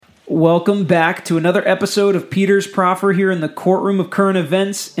Welcome back to another episode of Peter's Proffer here in the courtroom of current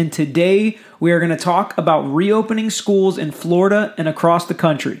events, and today we are going to talk about reopening schools in Florida and across the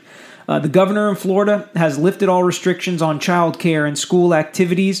country. The governor in Florida has lifted all restrictions on childcare and school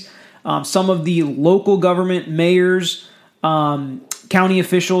activities. Some of the local government mayors, county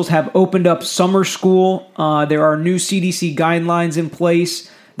officials have opened up summer school. There are new CDC guidelines in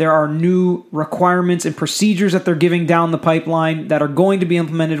place. There are new requirements and procedures that they're giving down the pipeline that are going to be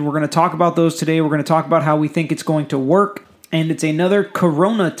implemented. We're going to talk about those today. We're going to talk about how we think it's going to work. And it's another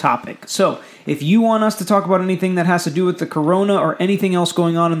corona topic. So if you want us to talk about anything that has to do with the corona or anything else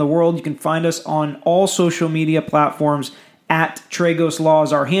going on in the world, you can find us on all social media platforms at Tragos Law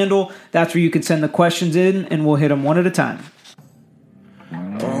is our handle. That's where you can send the questions in, and we'll hit them one at a time.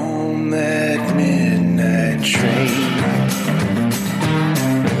 On that midnight train.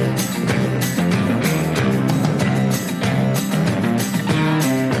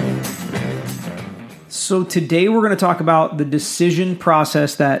 So today we're going to talk about the decision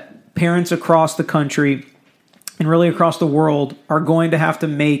process that parents across the country and really across the world are going to have to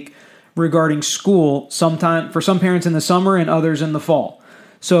make regarding school sometime for some parents in the summer and others in the fall.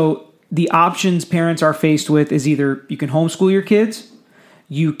 So the options parents are faced with is either you can homeschool your kids,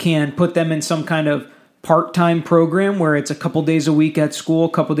 you can put them in some kind of part-time program where it's a couple days a week at school, a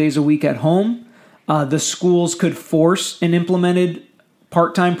couple days a week at home. The schools could force an implemented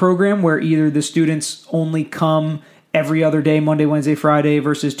part-time program where either the students only come every other day, Monday, Wednesday, Friday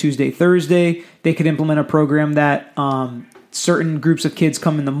versus Tuesday, Thursday. They could implement a program that certain groups of kids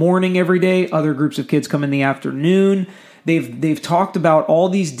come in the morning every day, other groups of kids come in the afternoon. They've talked about all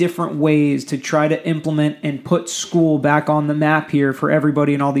these different ways to try to implement and put school back on the map here for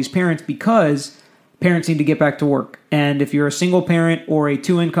everybody and all these parents because parents need to get back to work. And if you're a single parent or a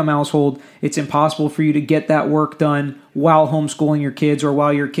two-income household, it's impossible for you to get that work done while homeschooling your kids or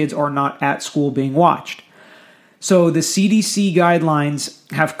while your kids are not at school being watched. So the CDC guidelines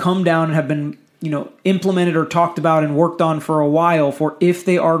have come down and have been, implemented or talked about and worked on for a while for if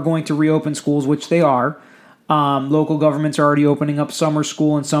they are going to reopen schools, which they are. Local governments are already opening up summer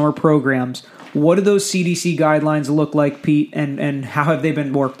school and summer programs. What do those CDC guidelines look like, Pete, and how have they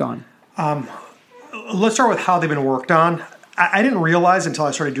been worked on? Let's start with how they've been worked on. I didn't realize until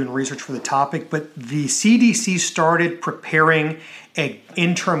I started doing research for the topic, but the CDC started preparing an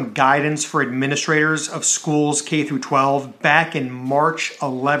interim guidance for administrators of schools K through 12 back in March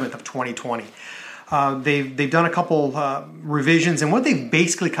 11th of 2020. They've done a couple revisions, and what they've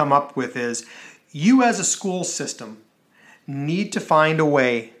basically come up with is you as a school system need to find a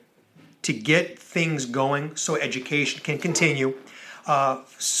way to get things going so education can continue.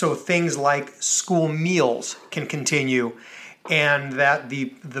 So things like school meals can continue, and that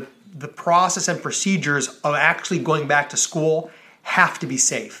the process and procedures of actually going back to school have to be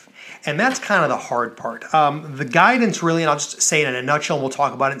safe. And that's kind of the hard part. The guidance really, and I'll just say it in a nutshell, and we'll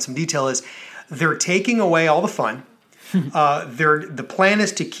talk about it in some detail, is they're taking away all the fun. The plan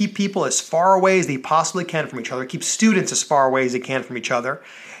is to keep people as far away as they possibly can from each other, keep students as far away as they can from each other,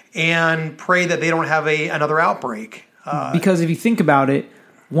 and pray that they don't have another outbreak. Because if you think about it,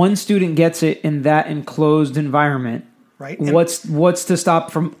 one student gets it in that enclosed environment. Right. What's to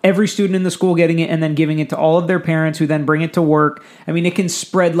stop from every student in the school getting it and then giving it to all of their parents who then bring it to work? I mean, it can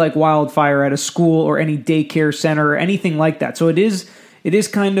spread like wildfire at a school or any daycare center or anything like that. So it is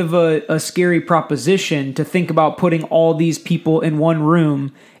kind of a scary proposition to think about putting all these people in one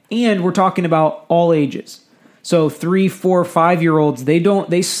room, and we're talking about all ages. So 3, 4, 5-year-olds,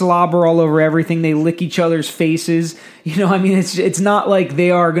 they slobber all over everything. They lick each other's faces. It's not like they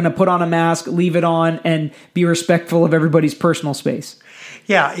are going to put on a mask, leave it on, and be respectful of everybody's personal space.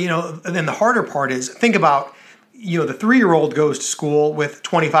 Yeah, and then the harder part is, think about, the 3-year-old goes to school with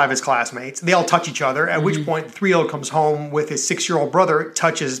 25 of his classmates. They all touch each other, at which point the 3-year-old comes home with his 6-year-old brother,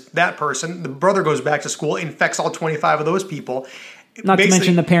 touches that person. The brother goes back to school, infects all 25 of those people. Not to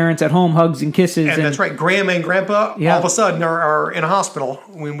mention the parents at home, hugs and kisses. And that's right. Grandma and grandpa all of a sudden are in a hospital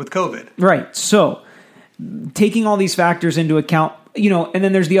with COVID. Right. So taking all these factors into account, and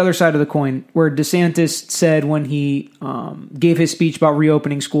then there's the other side of the coin where DeSantis said when he gave his speech about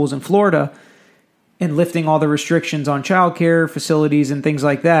reopening schools in Florida and lifting all the restrictions on childcare facilities and things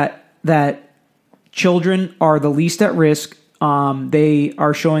like that, that children are the least at risk. They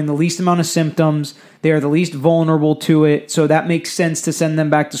are showing the least amount of symptoms. They are the least vulnerable to it. So that makes sense to send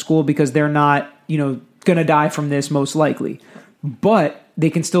them back to school because they're not, going to die from this most likely. But they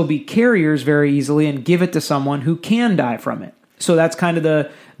can still be carriers very easily and give it to someone who can die from it. So that's kind of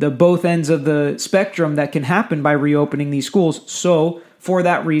the both ends of the spectrum that can happen by reopening these schools. So for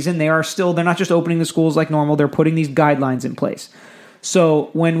that reason, they're not just opening the schools like normal. They're putting these guidelines in place. So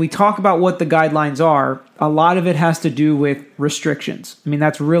when we talk about what the guidelines are, a lot of it has to do with restrictions. I mean,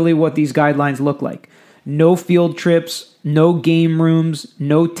 that's really what these guidelines look like. No field trips, no game rooms,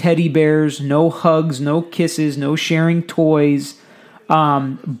 no teddy bears, no hugs, no kisses, no sharing toys.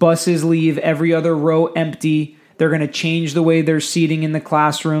 Buses leave every other row empty. They're going to change the way they're seating in the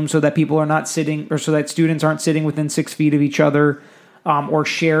classroom so that people are not sitting, or so that students aren't sitting within 6 feet of each other, or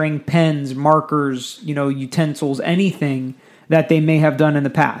sharing pens, markers, utensils, anything that they may have done in the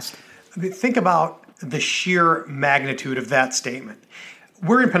past. I mean, think about the sheer magnitude of that statement.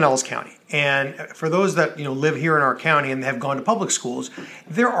 We're in Pinellas County, and for those that live here in our county and have gone to public schools,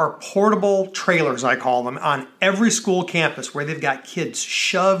 there are portable trailers, I call them, on every school campus where they've got kids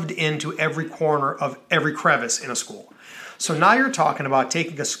shoved into every corner of every crevice in a school. So now you're talking about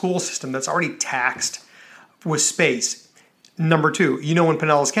taking a school system that's already taxed with space. Number two, in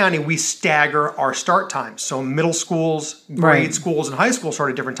Pinellas County, we stagger our start times. So middle schools, grade schools, and high schools start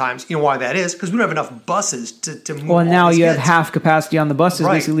at different times. You know why that is? Because we don't have enough buses to move. Well, and now you have kids. half capacity on the buses,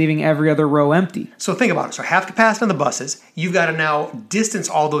 basically leaving every other row empty. So think about it. So half capacity on the buses. You've got to now distance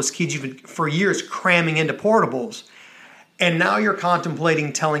all those kids you've been, for years, cramming into portables. And now you're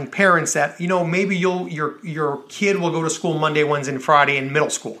contemplating telling parents that, maybe your kid will go to school Monday, Wednesday, and Friday in middle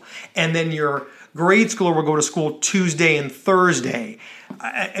school. And then your grade schooler will go to school Tuesday and Thursday.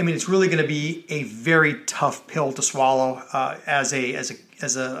 I mean, it's really going to be a very tough pill to swallow as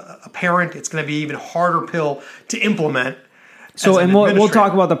a parent. It's going to be an even harder pill to implement. So, and we'll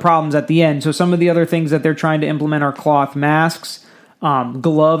talk about the problems at the end. So some of the other things that they're trying to implement are cloth masks,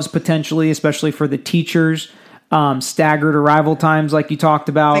 gloves potentially, especially for the teachers. Staggered arrival times, like you talked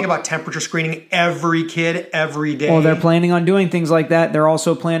about. Think about temperature screening every kid every day. Well, they're planning on doing things like that. They're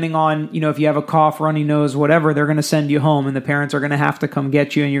also planning on, if you have a cough, runny nose, whatever, they're going to send you home, and the parents are going to have to come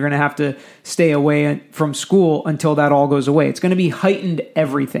get you, and you're going to have to stay away from school until that all goes away. It's going to be heightened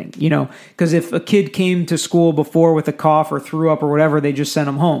everything, because if a kid came to school before with a cough or threw up or whatever, they just sent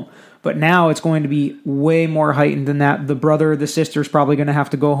them home. But now it's going to be way more heightened than that. The brother or the sister is probably going to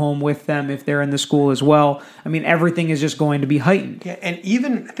have to go home with them if they're in the school as well. I mean, everything is just going to be heightened. Yeah, and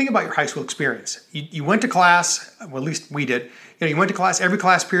even think about your high school experience. You went to class, well, at least we did. You went to class, every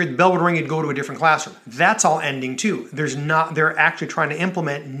class period, the bell would ring, you'd go to a different classroom. That's all ending too. They're actually trying to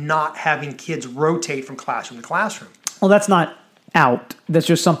implement not having kids rotate from classroom to classroom. Well, that's not out. That's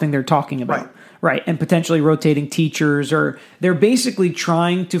just something they're talking about. Right, and potentially rotating teachers, or they're basically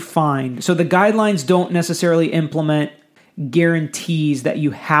trying to find. So the guidelines don't necessarily implement guarantees that you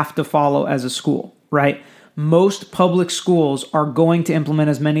have to follow as a school, right? Most public schools are going to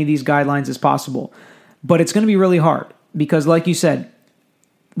implement as many of these guidelines as possible, but it's going to be really hard because, like you said,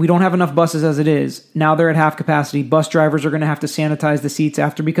 we don't have enough buses as it is. Now they're at half capacity. Bus drivers are going to have to sanitize the seats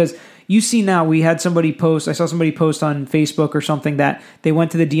after, because you see now, I saw somebody post on Facebook or something that they went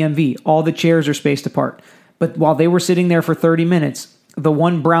to the DMV. All the chairs are spaced apart. But while they were sitting there for 30 minutes, the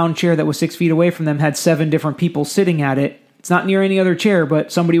one brown chair that was 6 feet away from them had 7 different people sitting at it. It's not near any other chair,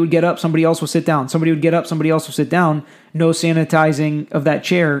 but somebody would get up, somebody else would sit down. Somebody would get up, somebody else would sit down. No sanitizing of that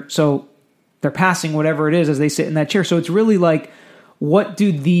chair. So they're passing whatever it is as they sit in that chair. So it's really like, what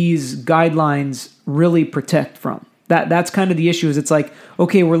do these guidelines really protect from? That's kind of the issue. Is it's like,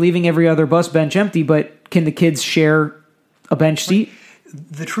 okay, we're leaving every other bus bench empty, but can the kids share a bench seat?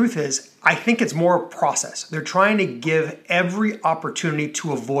 The truth is, I think it's more a process. They're trying to give every opportunity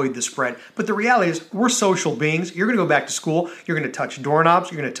to avoid the spread. But the reality is, we're social beings. You're going to go back to school. You're going to touch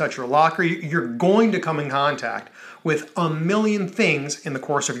doorknobs. You're going to touch your locker. You're going to come in contact with a million things in the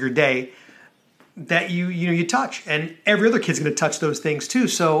course of your day that you touch, and every other kid's going to touch those things too.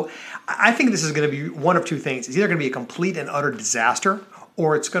 So I think this is going to be one of two things. It's either going to be a complete and utter disaster,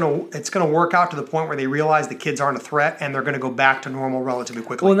 or it's going to work out to the point where they realize the kids aren't a threat and they're going to go back to normal relatively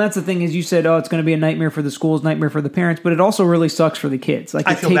quickly. Well, and that's the thing, is you said, it's going to be a nightmare for the schools, nightmare for the parents, but it also really sucks for the kids. Like,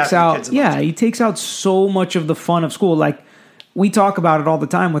 it takes out so much of the fun of school. Like, we talk about it all the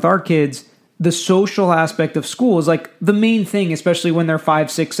time with our kids. The social aspect of school is like the main thing, especially when they're 5,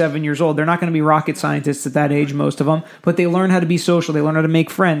 6, 7 years old. They're not going to be rocket scientists at that age, most of them, but they learn how to be social. They learn how to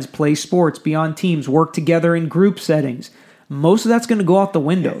make friends, play sports, be on teams, work together in group settings. Most of that's going to go out the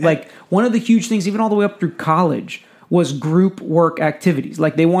window. Like, one of the huge things, even all the way up through college, was group work activities.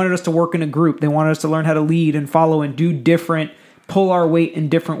 Like, they wanted us to work in a group. They wanted us to learn how to lead and follow and pull our weight in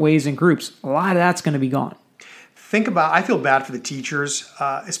different ways in groups. A lot of that's going to be gone. I feel bad for the teachers,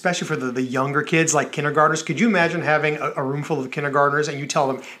 especially for the younger kids, like kindergartners. Could you imagine having a room full of kindergartners and you tell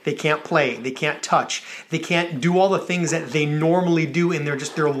them they can't play, they can't touch, they can't do all the things that they normally do in their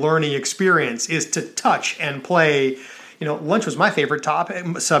learning experience, is to touch and play, lunch was my favorite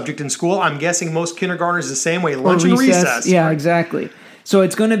subject in school. I'm guessing most kindergartners the same way. Lunch and recess. Yeah, right? exactly. So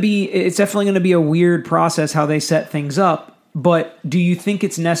it's definitely going to be a weird process how they set things up. But do you think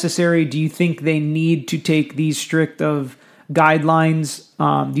it's necessary? Do you think they need to take these strict of guidelines?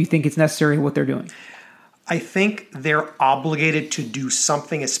 Do you think it's necessary what they're doing? I think they're obligated to do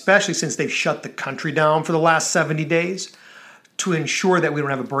something, especially since they've shut the country down for the last 70 days, to ensure that we don't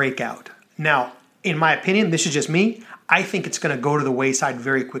have a breakout. Now, in my opinion, this is just me, I think it's going to go to the wayside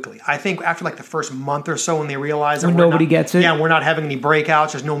very quickly. I think after like the first month or so when they realize that nobody gets it. Yeah, we're not having any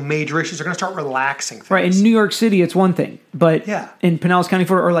breakouts, there's no major issues, they're going to start relaxing things. Right, in New York City, it's one thing. But yeah. in Pinellas County,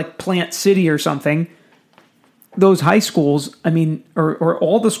 Florida, or like Plant City or something, those high schools, or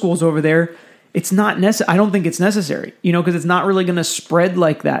all the schools over there, it's not necessary. I don't think it's necessary, because it's not really going to spread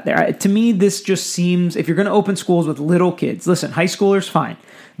like that there. To me, this just seems, if you're going to open schools with little kids, listen, high schoolers, fine.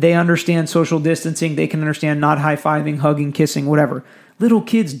 They understand social distancing. They can understand not high-fiving, hugging, kissing, whatever. Little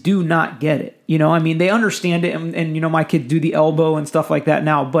kids do not get it. They understand it. And my kids do the elbow and stuff like that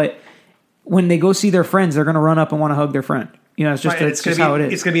now. But when they go see their friends, they're going to run up and want to hug their friend. It's just, it's just how it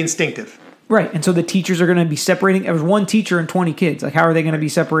is. It's going to be instinctive. Right, and so the teachers are going to be separating. There was one teacher and 20 kids. Like, how are they going to be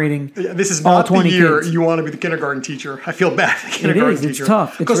separating? This is all not 20 the year kids? You want to be the kindergarten teacher. I feel bad for the kindergarten teacher. It's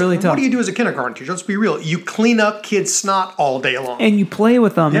tough. It's really tough. What do you do as a kindergarten teacher? Let's be real. You clean up kids' snot all day long, and you play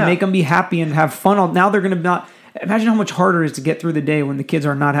with them and make them be happy and have fun. Now they're going to not. Imagine how much harder it is to get through the day when the kids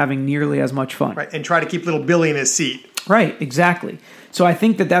are not having nearly as much fun. Right, and try to keep little Billy in his seat. Right, exactly. So I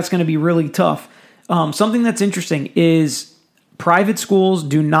think that's going to be really tough. Something that's interesting is private schools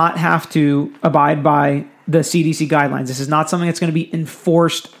do not have to abide by the CDC guidelines. This is not something that's going to be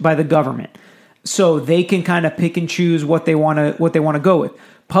enforced by the government. So they can kind of pick and choose what they want to go with.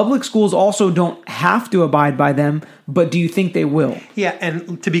 Public schools also don't have to abide by them, but do you think they will? Yeah,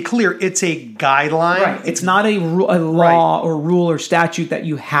 and to be clear, it's a guideline. Right. It's not a law or rule or statute that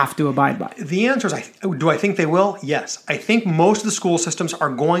you have to abide by. The answer is, do I think they will? Yes. I think most of the school systems are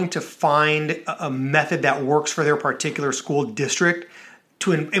going to find a method that works for their particular school district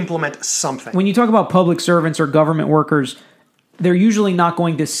to implement something. When you talk about public servants or government workers, they're usually not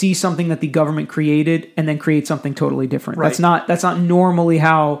going to see something that the government created and then create something totally different. Right. That's not normally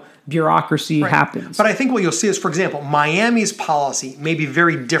how bureaucracy happens. But I think what you'll see is, for example, Miami's policy may be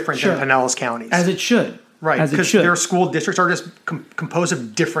very different than Pinellas County's. As it should. Right, because their school districts are just composed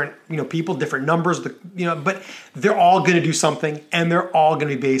of different, people, different numbers, but they're all going to do something, and they're all going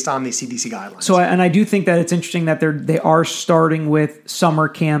to be based on the CDC guidelines. So, and I do think that it's interesting that they are starting with summer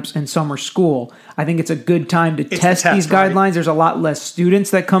camps and summer school. I think it's a good time to test these guidelines. Right? There's a lot less students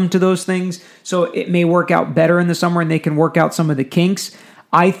that come to those things, so it may work out better in the summer, and they can work out some of the kinks.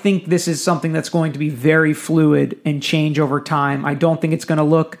 I think this is something that's going to be very fluid and change over time. I don't think it's going to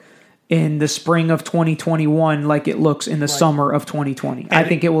look in the spring of 2021 like it looks in the summer of 2020. I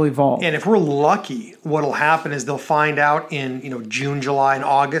think it will evolve. And if we're lucky, what will happen is they'll find out in June, July, and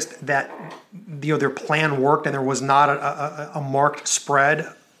August that their plan worked and there was not a marked spread.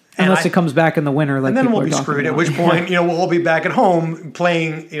 Unless it comes back in the winter, and then we'll be screwed. At which point, we'll all be back at home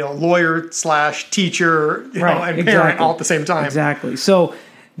playing, lawyer/teacher, and parent all at the same time. Exactly. So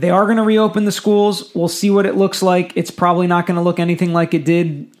they are going to reopen the schools. We'll see what it looks like. It's probably not going to look anything like it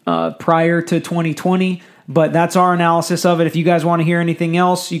did prior to 2020, but that's our analysis of it. If you guys want to hear anything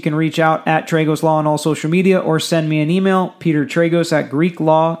else, you can reach out at Tragos Law on all social media or send me an email,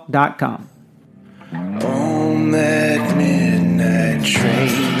 petertragos@greeklaw.com. On that midnight train.